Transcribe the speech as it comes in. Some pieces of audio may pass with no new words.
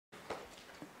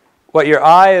what your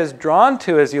eye is drawn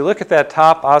to as you look at that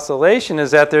top oscillation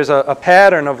is that there's a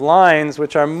pattern of lines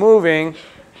which are moving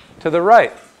to the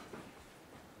right.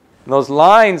 And those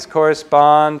lines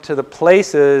correspond to the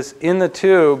places in the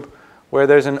tube where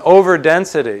there's an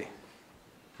overdensity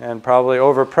and probably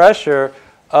overpressure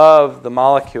of the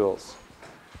molecules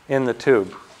in the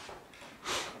tube.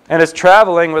 And it's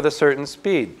traveling with a certain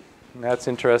speed. And that's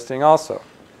interesting also.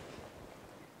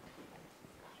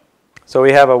 So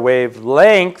we have a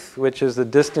wavelength, which is the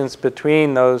distance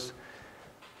between those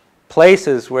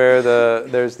places where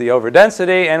there's the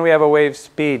overdensity, and we have a wave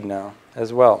speed now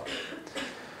as well.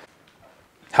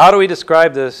 How do we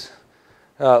describe this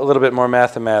a little bit more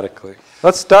mathematically?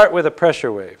 Let's start with a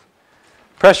pressure wave.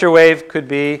 Pressure wave could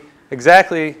be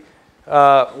exactly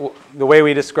the way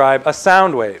we describe a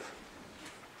sound wave.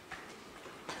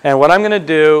 And what I'm going to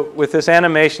do with this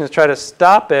animation is try to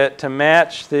stop it to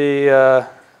match the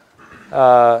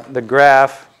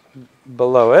graph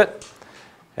below it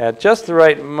at just the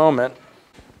right moment.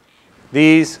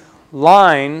 These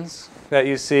lines that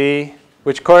you see,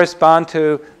 which correspond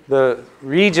to the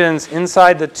regions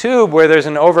inside the tube where there's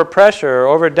an overpressure or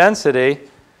overdensity,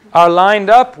 are lined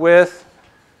up with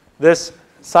this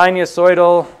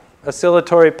sinusoidal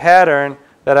oscillatory pattern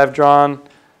that I've drawn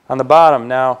on the bottom.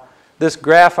 Now, this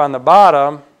graph on the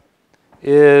bottom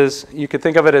is, you could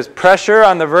think of it as pressure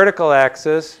on the vertical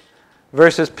axis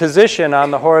versus position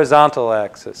on the horizontal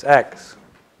axis, x.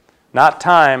 Not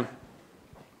time,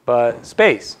 but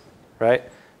space, right?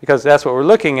 Because that's what we're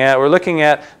looking at. We're looking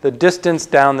at the distance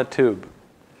down the tube.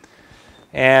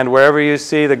 And wherever you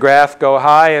see the graph go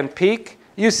high and peak,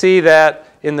 you see that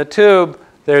in the tube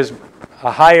there's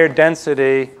a higher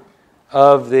density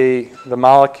of the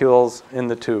molecules in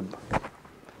the tube.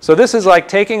 So this is like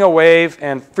taking a wave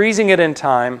and freezing it in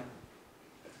time.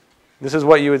 This is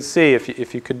what you would see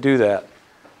if you could do that.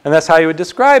 And that's how you would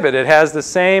describe it. It has the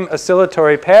same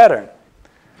oscillatory pattern.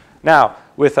 Now,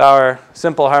 with our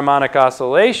simple harmonic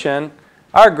oscillation,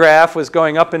 our graph was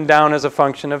going up and down as a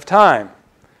function of time.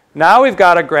 Now we've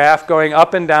got a graph going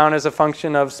up and down as a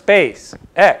function of space,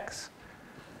 x.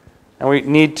 And we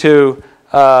need to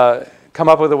come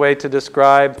up with a way to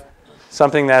describe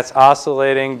something that's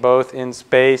oscillating both in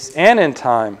space and in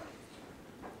time.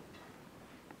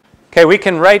 Okay, we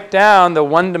can write down the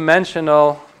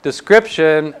one-dimensional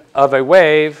description of a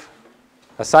wave,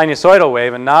 a sinusoidal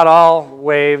wave, and not all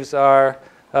waves are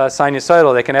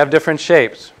sinusoidal. They can have different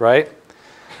shapes, right?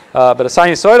 But a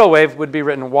sinusoidal wave would be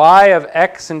written y of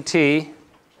x and t,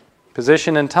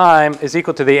 position and time, is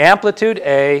equal to the amplitude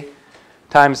A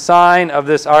times sine of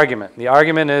this argument. The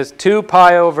argument is 2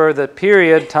 pi over the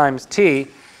period times t,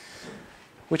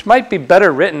 which might be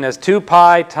better written as 2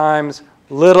 pi times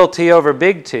little t over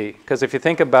big T. Because if you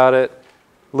think about it,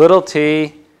 little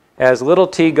t, as little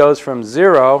t goes from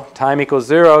 0, time equals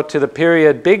 0, to the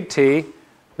period big T,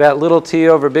 that little t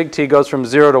over big T goes from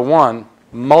 0 to 1,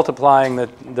 multiplying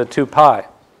the 2 pi.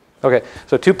 Okay,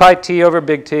 so 2 pi t over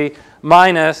big T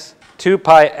minus 2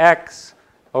 pi x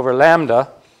over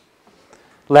lambda.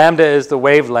 Lambda is the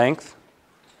wavelength.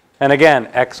 And again,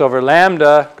 x over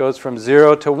lambda goes from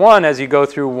 0 to 1 as you go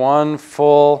through one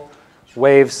full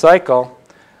wave cycle,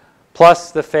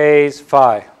 plus the phase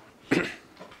phi,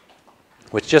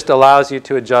 which just allows you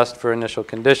to adjust for initial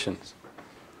conditions.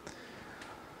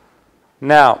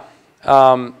 Now,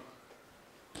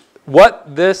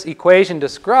 what this equation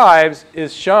describes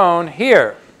is shown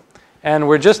here. And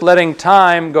we're just letting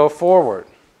time go forward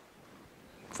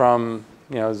from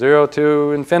 0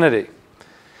 to infinity.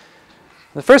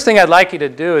 The first thing I'd like you to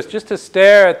do is just to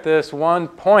stare at this one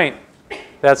point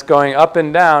that's going up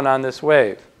and down on this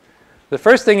wave. The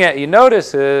first thing that you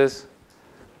notice is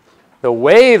the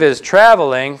wave is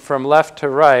traveling from left to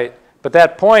right, but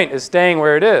that point is staying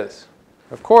where it is.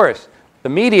 Of course, the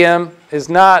medium is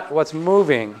not what's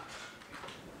moving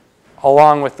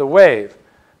along with the wave.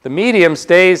 The medium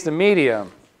stays the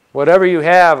medium. Whatever you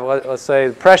have, let's say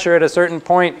the pressure at a certain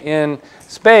point in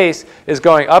space is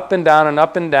going up and down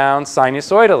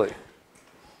sinusoidally.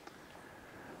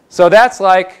 So that's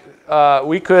like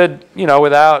we could,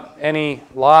 without any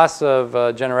loss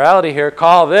of generality here,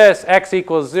 call this x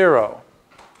equals 0.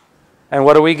 And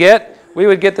what do we get? We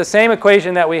would get the same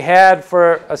equation that we had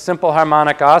for a simple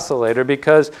harmonic oscillator,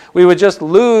 because we would just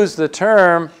lose the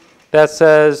term that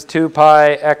says 2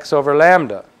 pi x over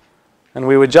lambda. And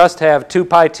we would just have 2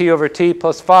 pi t over t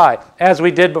plus phi, as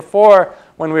we did before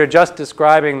when we were just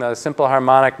describing the simple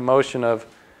harmonic motion of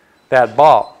that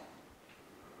ball.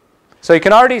 So you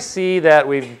can already see that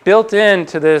we've built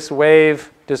into this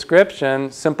wave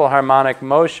description simple harmonic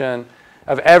motion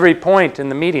of every point in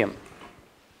the medium.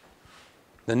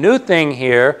 The new thing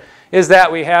here is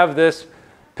that we have this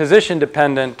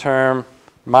position-dependent term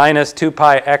minus 2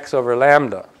 pi x over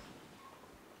lambda.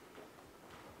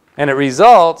 And it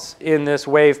results in this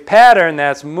wave pattern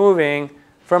that's moving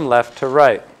from left to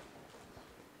right.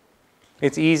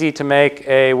 It's easy to make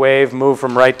a wave move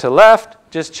from right to left.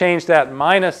 Just change that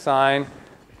minus sign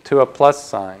to a plus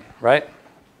sign, right?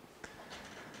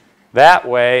 That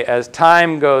way, as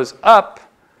time goes up,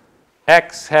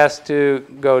 x has to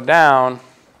go down,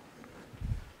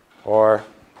 or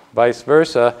vice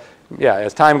versa. Yeah,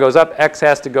 as time goes up, x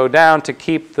has to go down to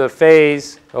keep the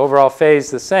phase, overall phase,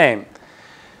 the same.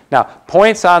 Now,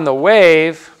 points on the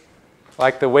wave,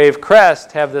 like the wave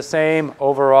crest, have the same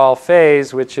overall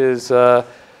phase, which is, well,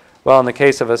 in the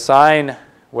case of a sine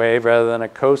wave rather than a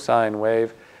cosine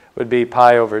wave, would be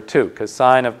pi over 2, because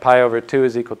sine of pi over 2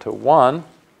 is equal to 1.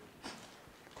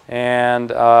 And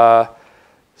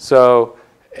so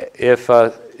if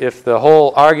the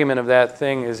whole argument of that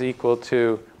thing is equal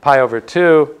to pi over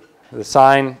 2, the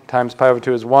sine times pi over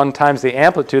 2 is 1 times the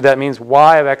amplitude. That means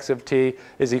y of x of t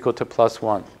is equal to plus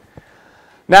 1.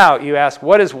 Now, you ask,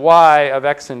 what is y of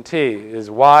x and t? Is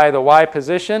y the y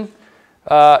position?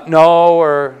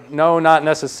 No, not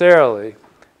necessarily.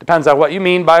 Depends on what you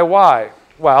mean by y.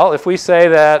 Well, if we say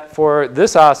that for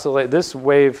this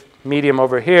wave medium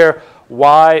over here,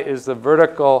 y is the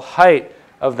vertical height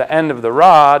of the end of the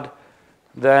rod,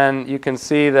 then you can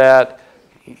see that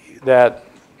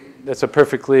that's a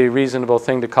perfectly reasonable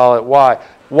thing to call it y.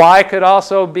 Y could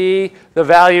also be the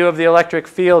value of the electric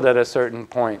field at a certain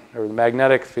point, or the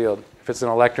magnetic field, if it's an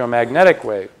electromagnetic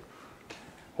wave.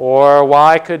 Or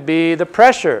y could be the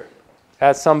pressure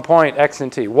at some point, x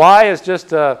and t. Y is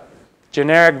just a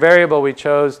generic variable we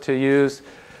chose to use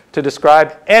to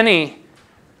describe any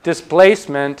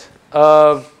displacement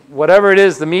of whatever it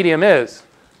is the medium is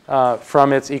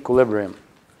from its equilibrium.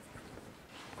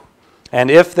 And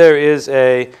if there is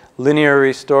a linear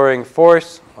restoring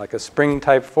force, like a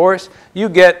spring-type force, you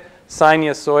get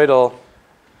sinusoidal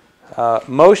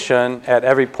motion at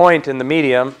every point in the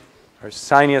medium, or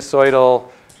sinusoidal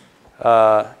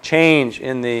change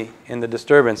in the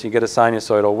disturbance. You get a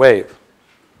sinusoidal wave.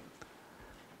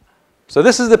 So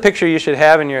this is the picture you should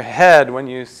have in your head when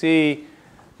you see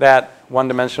that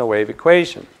one-dimensional wave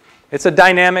equation. It's a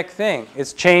dynamic thing.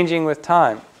 It's changing with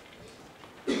time.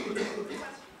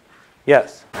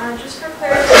 Yes? Just for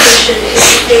clarification, is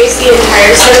the phase the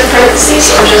entire set of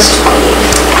parentheses or just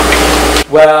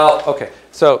one? Well, okay.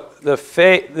 So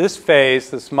this phase,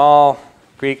 the small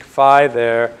Greek phi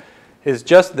there, is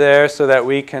just there so that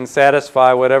we can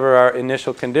satisfy whatever our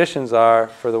initial conditions are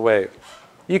for the wave.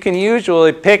 You can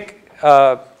usually pick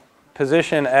a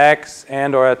position x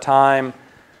and or a time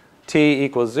t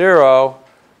equals 0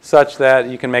 such that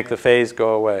you can make the phase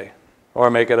go away, or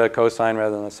make it a cosine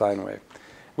rather than a sine wave.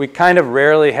 We kind of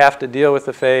rarely have to deal with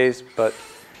the phase, but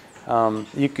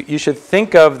you should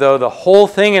think of, though, the whole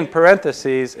thing in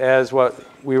parentheses as what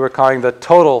we were calling the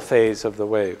total phase of the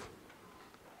wave.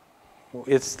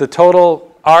 It's the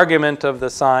total argument of the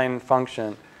sine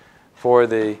function for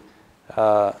the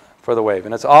wave.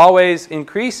 And it's always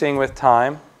increasing with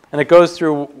time, and it goes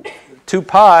through 2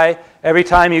 pi every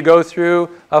time you go through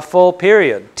a full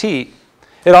period, t.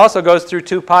 It also goes through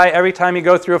 2 pi every time you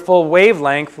go through a full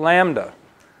wavelength, lambda.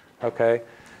 Okay?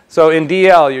 So in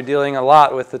DL, you're dealing a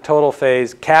lot with the total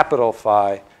phase, capital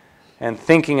phi, and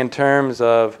thinking in terms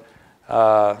of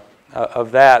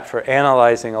that for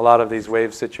analyzing a lot of these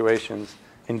wave situations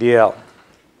in DL.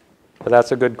 But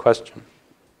that's a good question.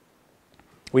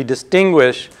 We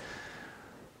distinguish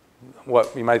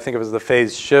what you might think of as the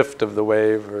phase shift of the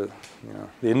wave, or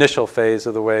the initial phase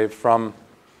of the wave, from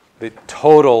the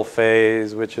total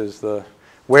phase, which is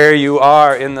where you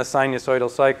are in the sinusoidal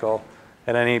cycle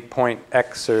at any point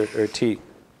x or t.